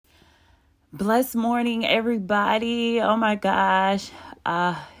Blessed morning, everybody. Oh my gosh.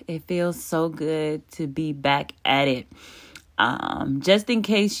 It feels so good to be back at it. Just in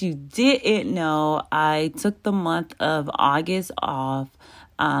case you didn't know, I took the month of August off.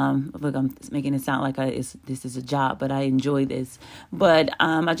 Look, I'm making it sound like this is a job, but I enjoy this. But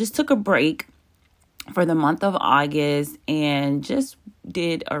I just took a break for the month of August and just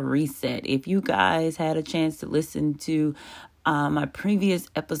did a reset. If you guys had a chance to listen to my previous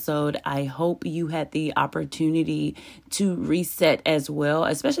episode, I hope you had the opportunity to reset as well,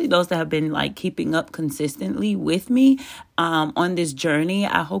 especially those that have been like keeping up consistently with me on this journey.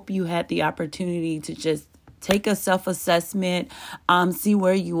 I hope you had the opportunity to just take a self-assessment, see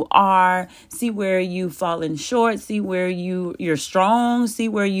where you are, see where you've fallen short, see where you're strong, see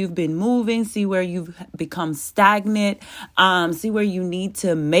where you've been moving, see where you've become stagnant, see where you need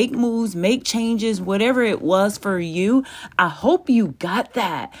to make moves, make changes, whatever it was for you. I hope you got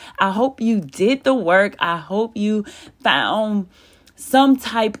that. I hope you did the work. I hope you found some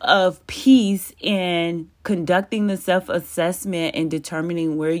type of peace in conducting the self-assessment and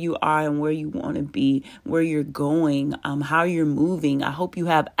determining where you are and where you want to be, where you're going, how you're moving. I hope you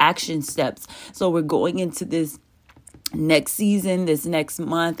have action steps. So we're going into this next season, this next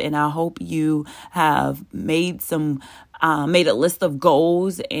month, and I hope you have made a list of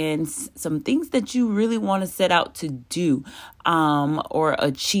goals and some things that you really want to set out to do or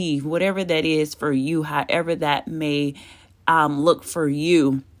achieve, whatever that is for you, however that may look for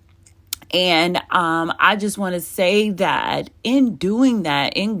you. And I just want to say that in doing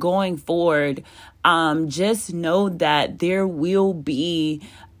that, in going forward, just know that there will be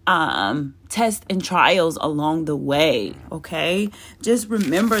tests and trials along the way. Okay. Just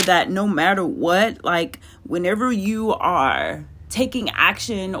remember that no matter what, like whenever you are taking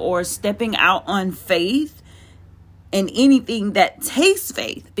action or stepping out on faith, and anything that takes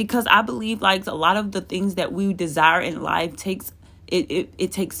faith, because I believe like a lot of the things that we desire in life takes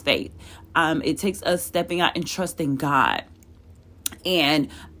faith. It takes us stepping out and trusting God and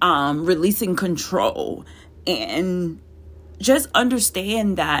releasing control, and just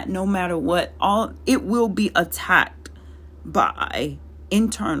understand that no matter what, it will be attacked by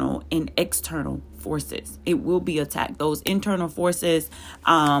internal and external forces. It will be attacked. Those internal forces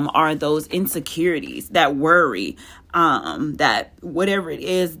are those insecurities, that worry, that whatever it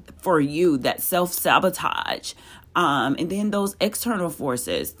is for you, that self-sabotage. And then those external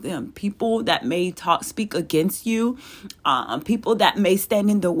forces, people that may speak against you, people that may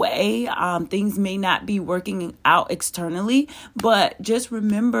stand in the way. Things may not be working out externally, but just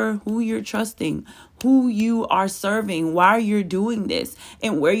remember who you're trusting, who you are serving, why you're doing this,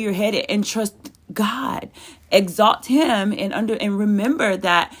 and where you're headed, and trust God. Exalt Him and remember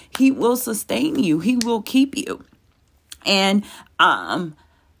that He will sustain you. He will keep you. And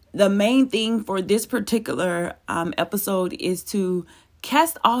the main thing for this particular episode is to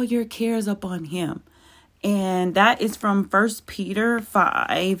cast all your cares upon Him. And that is from 1 Peter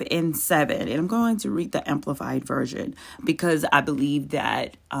 5:7. And I'm going to read the Amplified version because I believe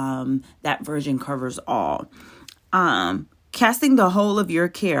that that version covers all. Casting the whole of your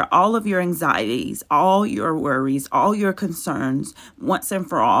care, all of your anxieties, all your worries, all your concerns, once and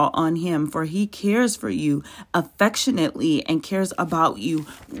for all on Him, for He cares for you affectionately and cares about you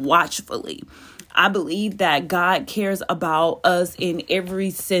watchfully. I believe that God cares about us in every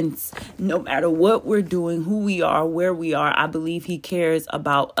sense, no matter what we're doing, who we are, where we are. I believe He cares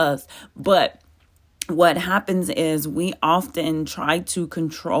about us. But what happens is we often try to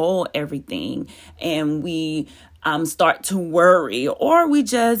control everything, and we start to worry, or we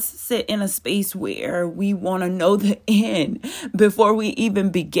just sit in a space where we want to know the end before we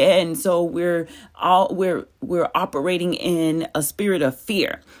even begin. So we're operating in a spirit of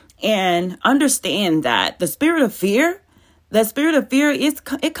fear. And understand that the spirit of fear,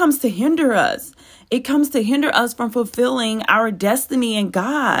 it comes to hinder us. It comes to hinder us from fulfilling our destiny in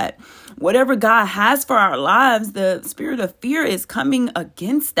God. Whatever God has for our lives, the spirit of fear is coming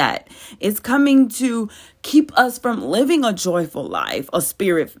against that. It's coming to keep us from living a joyful life, a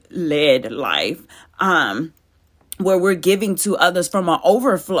spirit-led life, where we're giving to others from an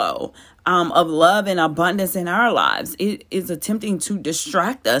overflow of love and abundance in our lives. It is attempting to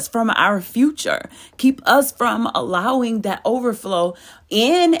distract us from our future, keep us from allowing that overflow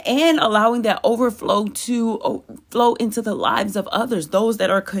in and allowing that overflow to flow into the lives of others, those that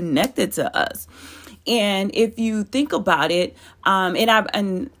are connected to us. And if you think about it, once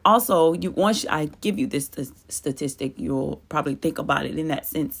I give you this statistic, you'll probably think about it in that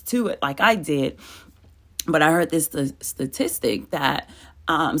sense too, like I did. But I heard this statistic that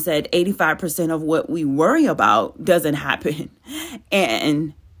said 85% of what we worry about doesn't happen.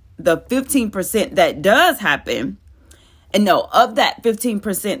 And the 15% that does happen, and no, of that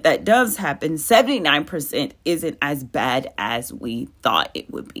 15% that does happen, 79% isn't as bad as we thought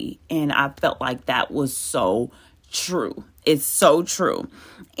it would be. And I felt like that was so true. It's so true.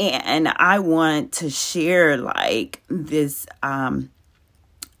 And I want to share like this,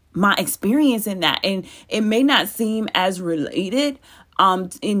 my experience in that. And it may not seem as related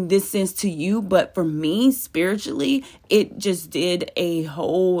in this sense to you, but for me spiritually, it just did a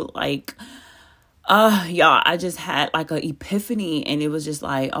whole like, y'all, I just had like an epiphany, and it was just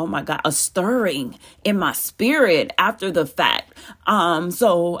like, oh my God, a stirring in my spirit after the fact.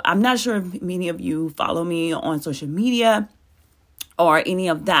 So I'm not sure if many of you follow me on social media or any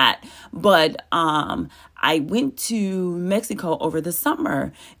of that, but I went to Mexico over the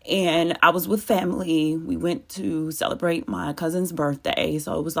summer, and I was with family. We went to celebrate my cousin's birthday.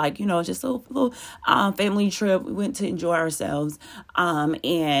 So it was like, just a little family trip. We went to enjoy ourselves.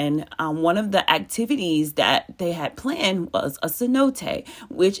 And one of the activities that they had planned was a cenote,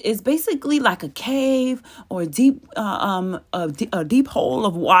 which is basically like a cave or a deep hole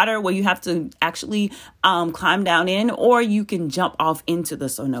of water where you have to actually climb down in, or you can jump off into the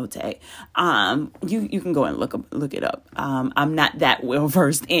cenote. You can go and look it up. I'm not that well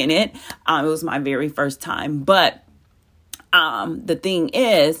versed in it. It was my very first time, but the thing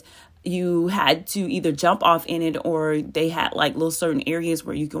is, you had to either jump off in it, or they had like little certain areas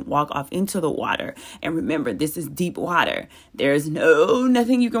where you can walk off into the water. And remember, this is deep water. There's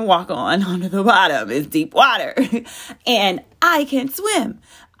nothing you can walk on under the bottom. It's deep water. And I can't swim.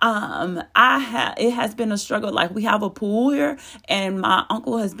 It has been a struggle. Like, we have a pool here, and my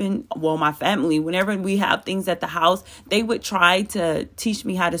uncle has been, my family, whenever we have things at the house, they would try to teach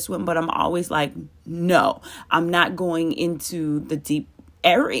me how to swim, but I'm always like, no, I'm not going into the deep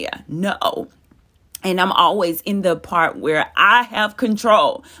area. No. And I'm always in the part where I have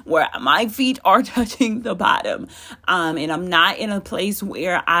control, where my feet are touching the bottom. And I'm not in a place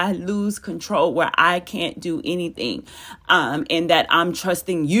where I lose control, where I can't do anything. And that I'm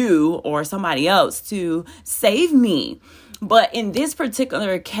trusting you or somebody else to save me. But in this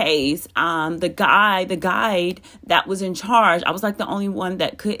particular case, the guide that was in charge, I was like the only one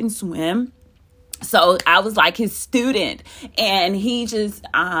that couldn't swim. So I was like his student, and he just,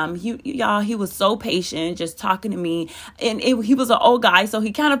 he was so patient, just talking to me. And he was an old guy, so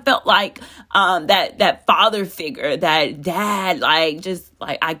he kind of felt like that father figure, that dad, like, just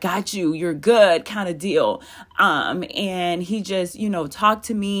like, I got you, you're good kind of deal. And he just, talked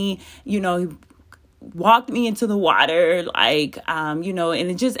to me, he walked me into the water, like, and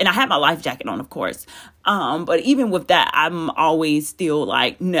I had my life jacket on, of course. But even with that, I'm always still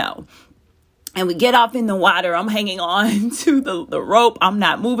like, no. And we get off in the water. I'm hanging on to the rope. I'm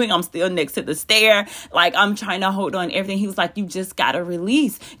not moving. I'm still next to the stair. Like, I'm trying to hold on everything. He was like, you just got to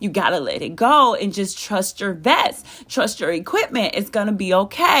release. You got to let it go and just trust your vest. Trust your equipment. It's going to be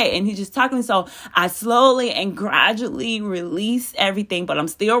okay. And he just talking to me. So I slowly and gradually release everything, but I'm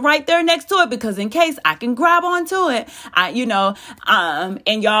still right there next to it, because in case I can grab onto it, and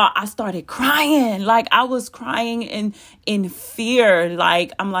y'all, I started crying. Like, I was crying in fear.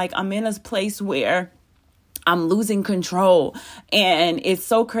 Like, I'm in a place where I'm losing control, and it's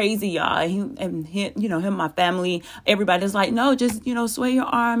so crazy, y'all. Him, my family, everybody's like, no, just, sway your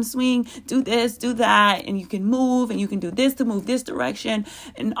arms, swing, do this, do that. And you can move, and you can do this to move this direction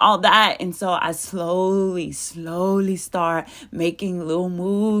and all that. And so I slowly start making little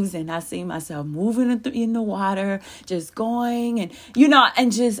moves, and I see myself moving in the water, just going, and,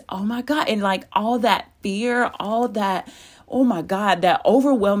 and just, oh my God. And like all that fear, all that, oh my God, that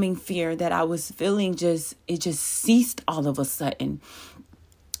overwhelming fear that I was feeling, it just ceased all of a sudden.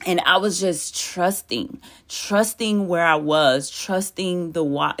 And I was just trusting where I was, trusting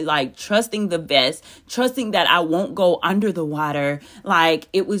trusting the vest, trusting that I won't go under the water. Like,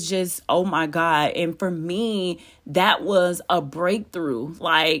 it was just, oh my God. And for me, that was a breakthrough,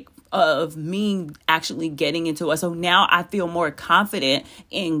 like, of me actually getting into it. So now I feel more confident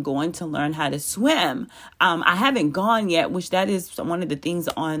in going to learn how to swim. I haven't gone yet, which that is one of the things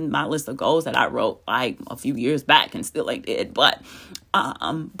on my list of goals that I wrote like a few years back and still ain't did. But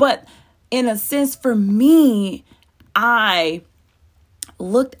in a sense, for me, I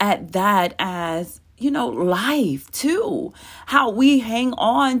looked at that as, life too, how we hang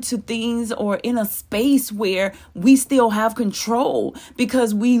on to things or in a space where we still have control,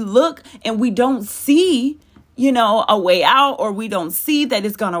 because we look and we don't see a way out, or we don't see that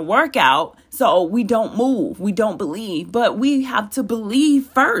it's going to work out. So we don't move. We don't believe, but we have to believe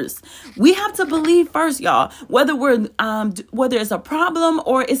first. We have to believe first, y'all, whether whether it's a problem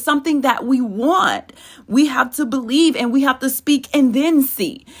or it's something that we want. We have to believe, and we have to speak and then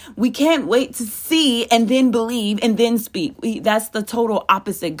see. We can't wait to see and then believe and then speak. That's the total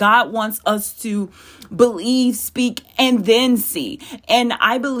opposite. God wants us to believe, speak, and then see. And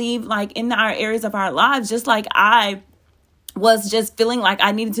I believe, like, in our areas of our lives, just like I was just feeling like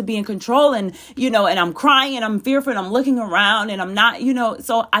I needed to be in control, and and I'm crying and I'm fearful and I'm looking around and I'm not,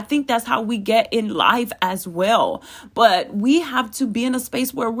 so I think that's how we get in life as well. But we have to be in a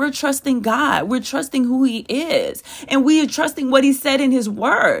space where we're trusting God. We're trusting who he is, and we are trusting what he said in his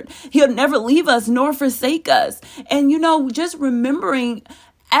word. He'll never leave us nor forsake us. And, just remembering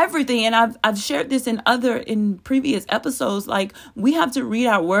everything. And I've shared this in previous episodes. Like, we have to read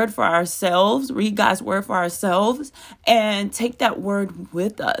our word for ourselves, read God's word for ourselves, and take that word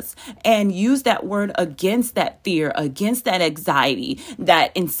with us and use that word against that fear, against that anxiety,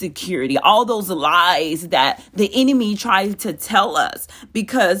 that insecurity, all those lies that the enemy tries to tell us.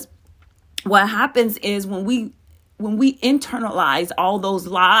 Because what happens is when we internalize all those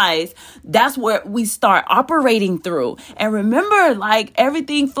lies, that's where we start operating through. And remember, like,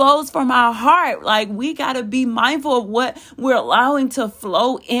 everything flows from our heart. Like, we got to be mindful of what we're allowing to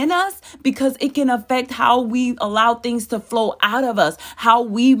flow in us, because it can affect how we allow things to flow out of us, how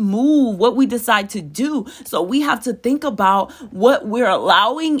we move, what we decide to do. So we have to think about what we're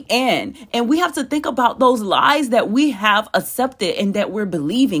allowing in, and we have to think about those lies that we have accepted and that we're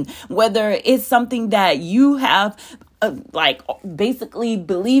believing, whether it's something that you have basically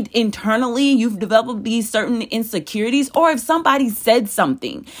believed internally, you've developed these certain insecurities, or if somebody said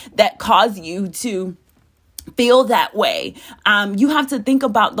something that caused you to feel that way. You have to think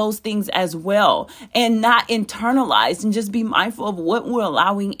about those things as well, and not internalize, and just be mindful of what we're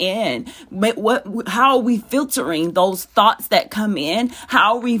allowing in. How are we filtering those thoughts that come in?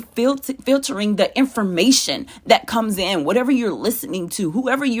 How are we filtering the information that comes in? Whatever you're listening to,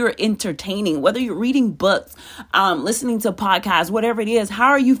 whoever you're entertaining, whether you're reading books, listening to podcasts, whatever it is, how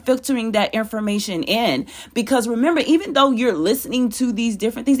are you filtering that information in? Because remember, even though you're listening to these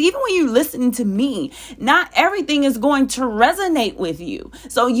different things, even when you're listening to me, not everything is going to resonate with you.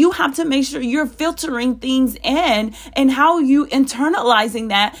 So you have to make sure you're filtering things in, and how are you internalizing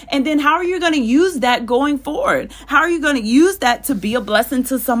that? And then how are you going to use that going forward? How are you going to use that to be a blessing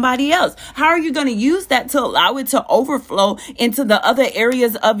to somebody else? How are you going to use that to allow it to overflow into the other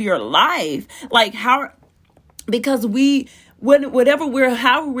areas of your life? Because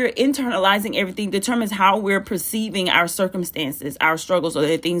how we're internalizing everything determines how we're perceiving our circumstances, our struggles, or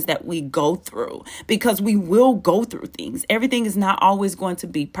the things that we go through, because we will go through things. Everything is not always going to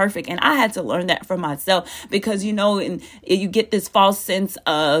be perfect. And I had to learn that for myself, because, and you get this false sense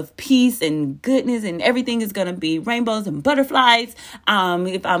of peace and goodness, and everything is going to be rainbows and butterflies.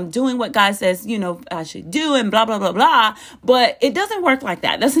 If I'm doing what God says, I should do, and blah, blah, blah, blah. But it doesn't work like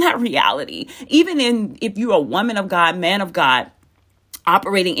that. That's not reality. Even if you're a woman of God, man of God,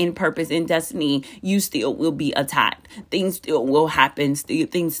 operating in purpose, in destiny, you still will be attacked. Things still will happen.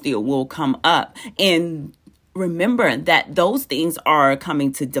 Things still will come up. And remember that those things are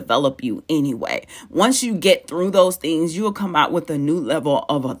coming to develop you anyway. Once you get through those things, you will come out with a new level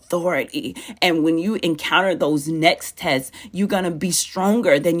of authority. And when you encounter those next tests, you're going to be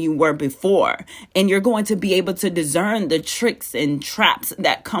stronger than you were before. And you're going to be able to discern the tricks and traps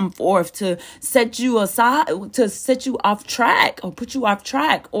that come forth to set you aside, to set you off track, or put you off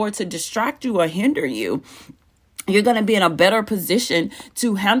track, or to distract you or hinder you. You're going to be in a better position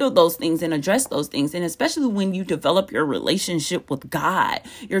to handle those things and address those things. And especially when you develop your relationship with God,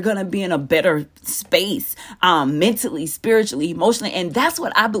 you're going to be in a better space, mentally, spiritually, emotionally. And that's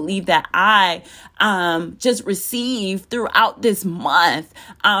what I believe that I just received throughout this month.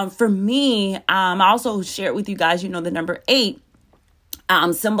 For me, I also shared with you guys, the number 8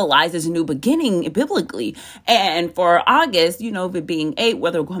 symbolizes a new beginning biblically. And for August, if it being 8,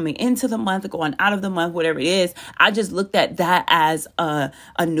 whether coming into the month or going out of the month, whatever it is, I just looked at that as a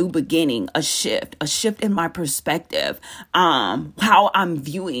new beginning, a shift in my perspective, how I'm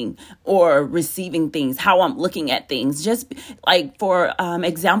viewing or receiving things, how I'm looking at things. Just like, for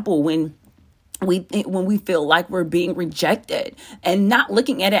example, when when we feel like we're being rejected, and not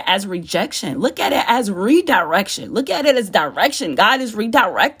looking at it as rejection. Look at it as redirection. Look at it as direction. God is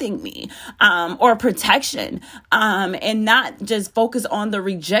redirecting me, or protection, and not just focus on the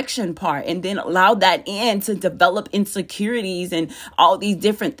rejection part and then allow that in to develop insecurities and all these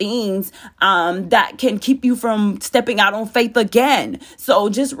different things, that can keep you from stepping out on faith again. So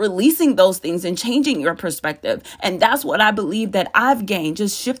just releasing those things and changing your perspective. And that's what I believe that I've gained,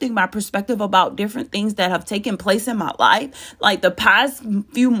 just shifting my perspective about different things that have taken place in my life. Like the past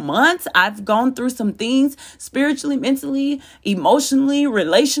few months, I've gone through some things spiritually, mentally, emotionally,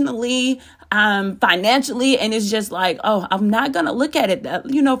 relationally, financially. And it's just like, oh, I'm not going to look at it that,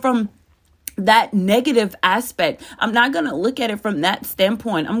 from that negative aspect. I'm not going to look at it from that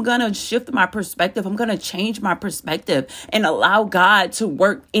standpoint. I'm going to shift my perspective. I'm going to change my perspective and allow God to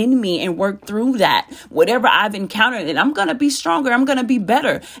work in me and work through that, whatever I've encountered. And I'm going to be stronger. I'm going to be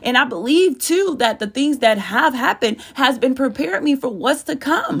better. And I believe too, that the things that have happened has been preparing me for what's to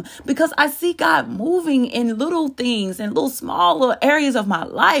come, because I see God moving in little things and little small little areas of my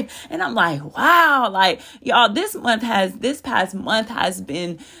life. And I'm like, wow, like y'all, this past month has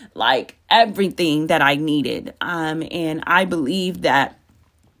been like everything that I needed. And I believe that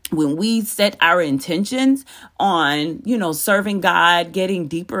when we set our intentions on, serving God, getting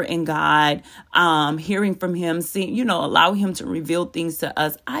deeper in God, hearing from him, seeing, allow him to reveal things to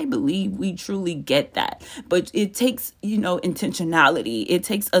us, I believe we truly get that. But it takes, intentionality. It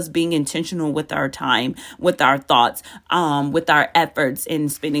takes us being intentional with our time, with our thoughts, with our efforts,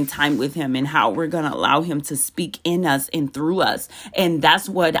 and spending time with him, and how we're going to allow him to speak in us and through us. And that's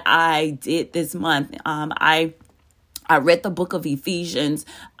what I did this month. I read the book of Ephesians.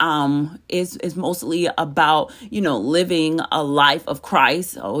 Is mostly about, living a life of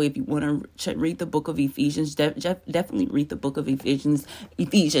Christ. So if you want to read the book of Ephesians, definitely read the book of Ephesians,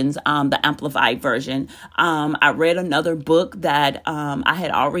 the Amplified version. I read another book that I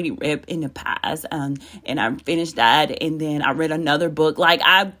had already read in the past, and I finished that. And then I read another book. Like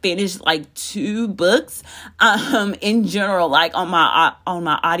I finished like 2 books in general, like on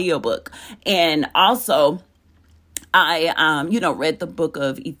my audiobook. And also I, read the book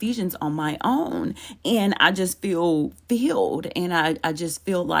of Ephesians on my own, and I just feel filled, and I just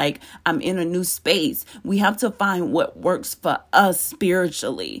feel like I'm in a new space. We have to find what works for us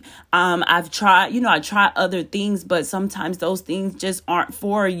spiritually. I try other things, but sometimes those things just aren't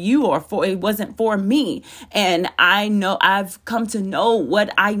for you, or it wasn't for me. And I know I've come to know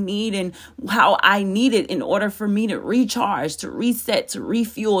what I need and how I need it in order for me to recharge, to reset, to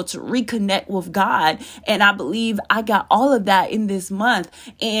refuel, to reconnect with God. And I believe I got all of that in this month,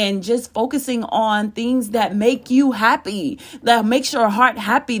 and just focusing on things that make you happy, that makes your heart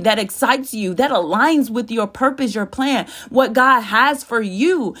happy, that excites you, that aligns with your purpose, your plan, what God has for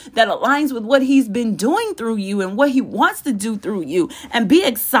you, that aligns with what he's been doing through you and what he wants to do through you, and be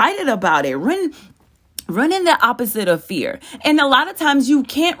excited about it. Run in the opposite of fear. And a lot of times you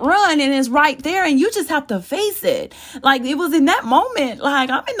can't run, and it's right there, and you just have to face it. Like it was in that moment, like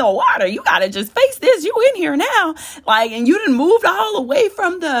I'm in the water. You got to just face this. You in here now. Like, and you done moved all the way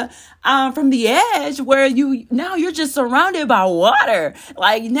from the edge where now you're just surrounded by water.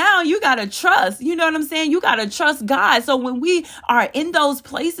 Like now you got to trust, you know what I'm saying? You got to trust God. So when we are in those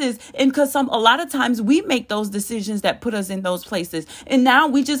places, and cause a lot of times we make those decisions that put us in those places. And now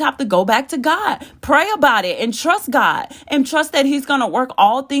we just have to go back to God, pray about it, and trust God, and trust that he's going to work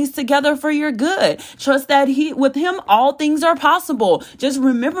all things together for your good. Trust that with him, all things are possible. Just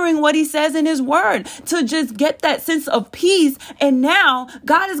remembering what he says in his word to just get that sense of peace. And now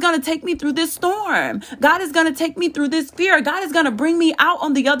God is going to take me through this storm. God is going to take me through this fear. God is going to bring me out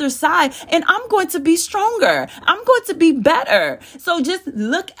on the other side, and I'm going to be stronger. I'm going to be better. So just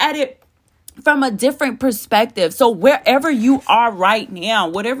look at it from a different perspective. So wherever you are right now,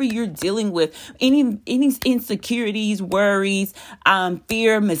 whatever you're dealing with, any insecurities, worries,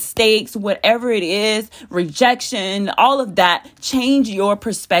 fear, mistakes, whatever it is, rejection, all of that, change your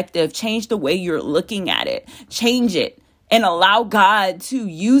perspective, change the way you're looking at it, change it. And allow God to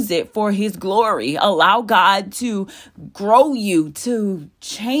use it for his glory. Allow God to grow you, to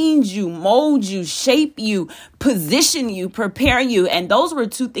change you, mold you, shape you, position you, prepare you. And those were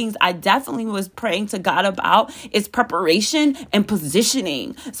 2 things I definitely was praying to God about, is preparation and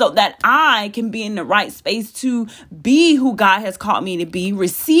positioning, so that I can be in the right space to be who God has called me to be,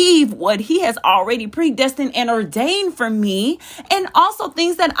 receive what he has already predestined and ordained for me, and also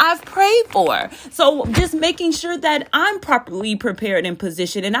things that I've prayed for. So just making sure that I'm properly prepared and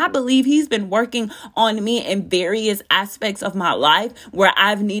positioned. And I believe he's been working on me in various aspects of my life where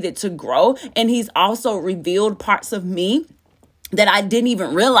I've needed to grow. And he's also revealed parts of me that I didn't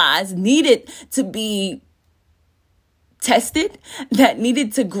even realize needed to be tested, that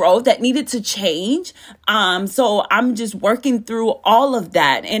needed to grow, that needed to change. So I'm just working through all of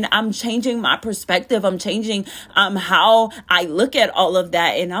that, and I'm changing my perspective. I'm changing how I look at all of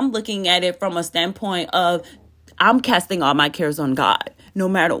that, and I'm looking at it from a standpoint of I'm casting all my cares on God. No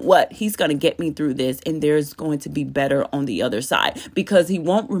matter what, he's going to get me through this, and there's going to be better on the other side, because he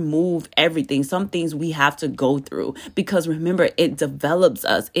won't remove everything. Some things we have to go through, because remember, it develops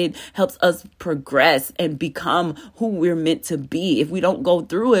us. It helps us progress and become who we're meant to be. If we don't go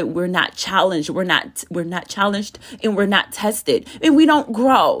through it, we're not challenged. We're not challenged, and we're not tested, and we don't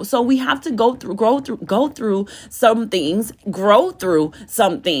grow. So we have to go through some things, grow through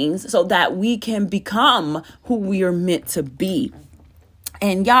some things, so that we can become who we are meant to be.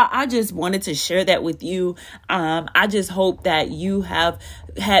 And y'all, I just wanted to share that with you. I just hope that you have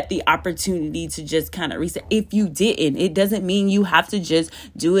had the opportunity to just kind of reset. If you didn't, it doesn't mean you have to just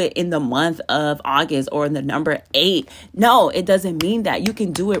do it in the month of August or in the number 8. No, it doesn't mean that. You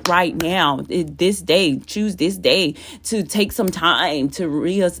can do it right now, this day. Choose this day to take some time to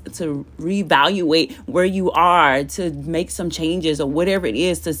reevaluate where you are, to make some changes or whatever it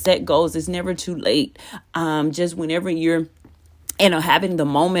is, to set goals. It's never too late. Just whenever you're having the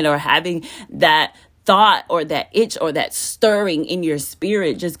moment, or having that thought or that itch or that stirring in your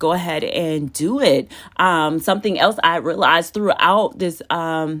spirit, just go ahead and do it. Something else I realized throughout this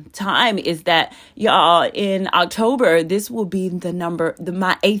time is that, y'all, in October, this will be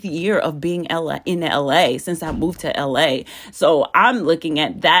my 8th year of being in LA since I moved to LA. So I'm looking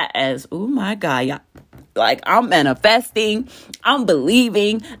at that as, oh my God, y'all. Like, I'm manifesting, I'm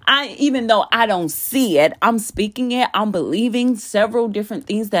believing. Even though I don't see it, I'm speaking it. I'm believing several different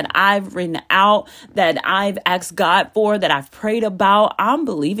things that I've written out, that I've asked God for, that I've prayed about. I'm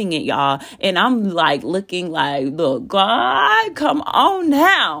believing it, y'all. And I'm like looking like, look, God, come on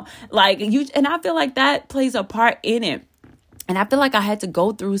now. Like, and I feel like that plays a part in it. And I feel like I had to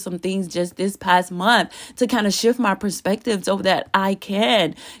go through some things just this past month to kind of shift my perspective so that I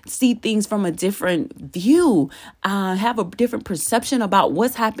can see things from a different view, have a different perception about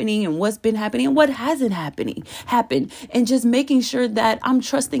what's happening and what's been happening and what hasn't happened, and just making sure that I'm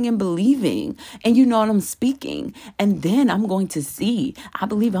trusting and believing, and I'm speaking, and then I'm going to see. I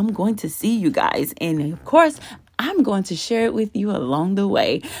believe I'm going to see, you guys. And of course, I'm going to share it with you along the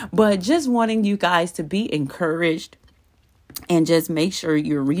way, but just wanting you guys to be encouraged. And just make sure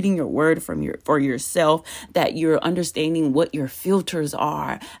you're reading your word for yourself, that you're understanding what your filters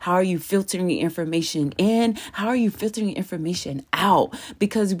are. How are you filtering the information in? How are you filtering information out?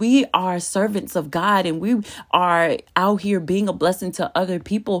 Because we are servants of God, and we are out here being a blessing to other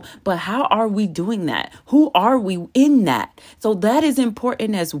people. But how are we doing that? Who are we in that? So that is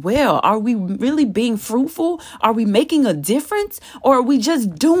important as well. Are we really being fruitful? Are we making a difference? Or are we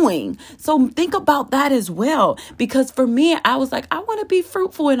just doing? So think about that as well. Because for me, I was like, I want to be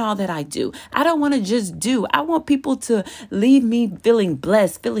fruitful in all that I do. I don't want to just do. I want people to leave me feeling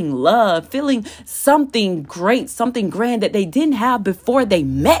blessed, feeling loved, feeling something great, something grand that they didn't have before they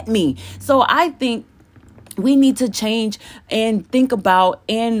met me. So I think we need to change and think about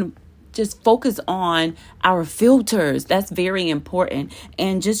and just focus on our filters. That's very important.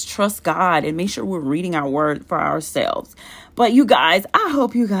 And just trust God and make sure we're reading our word for ourselves. But you guys, I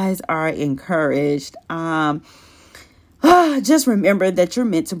hope you guys are encouraged. Just remember that you're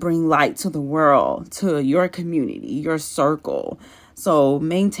meant to bring light to the world, to your community, your circle. So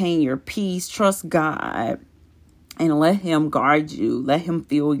maintain your peace, trust God, and let him guard you. Let him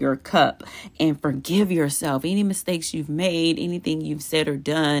fill your cup, and forgive yourself. Any mistakes you've made, anything you've said or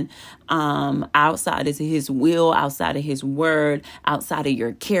done outside of his will, outside of his word, outside of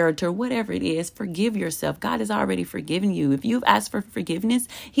your character, whatever it is, forgive yourself. God has already forgiven you. If you've asked for forgiveness,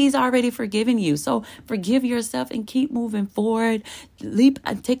 he's already forgiven you. So forgive yourself and keep moving forward.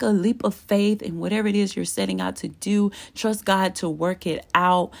 Take a leap of faith in whatever it is you're setting out to do. Trust God to work it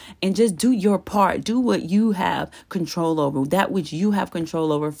out, and just do your part. Do what you have control over, that which you have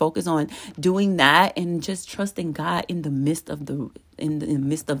control over. Focus on doing that, and just trusting God in the midst of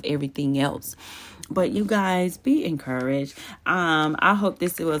everything else. But you guys, be encouraged. I hope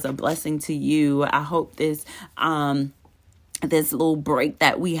this was a blessing to you. I hope this little break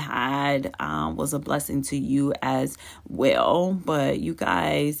that we had was a blessing to you as well. But you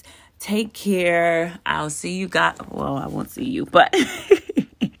guys, take care. I'll see you guys. Well, I won't see you, but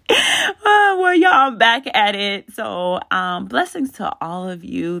Well, y'all, I'm back at it. So, blessings to all of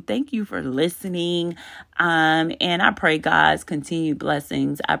you. Thank you for listening. And I pray God's continued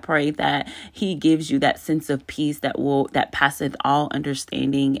blessings. I pray that He gives you that sense of peace that passeth all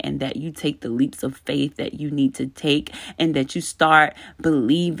understanding, and that you take the leaps of faith that you need to take, and that you start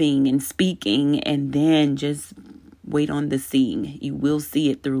believing and speaking, and then just wait on the seeing. You will see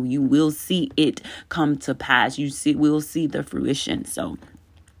it through. You will see it come to pass. Will see the fruition. So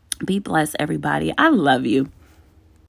be blessed, everybody. I love you.